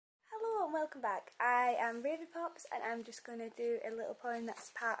welcome back. I am Raviepops and I'm just going to do a little poem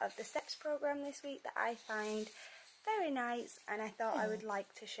that's part of the STEPPS programme this week that I find very nice and I thought I would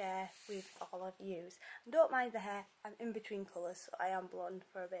like to share with all of yous. And don't mind the hair, I'm in between colours, so I am blonde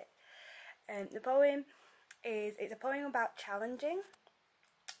for a bit. The poem it's a poem about challenging,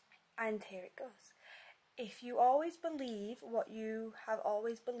 and here it goes. If you always believe what you have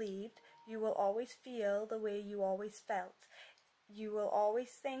always believed, you will always feel the way you always felt. You will always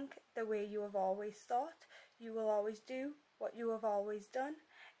think the way you have always thought. You will always do what you have always done.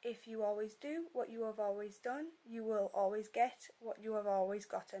 If you always do what you have always done, you will always get what you have always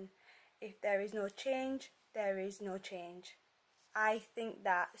gotten. If there is no change, there is no change. I think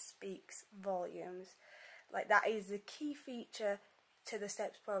that speaks volumes. Like, that is the key feature to the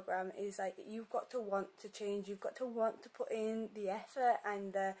STEPPS programme, is like you've got to want to change, you've got to want to put in the effort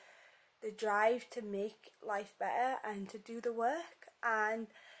and the drive to make life better and to do the work, and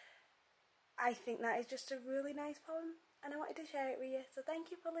I think that is just a really nice poem and I wanted to share it with you. So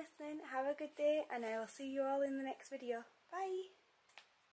thank you for listening, have a good day, and I will see you all in the next video. Bye!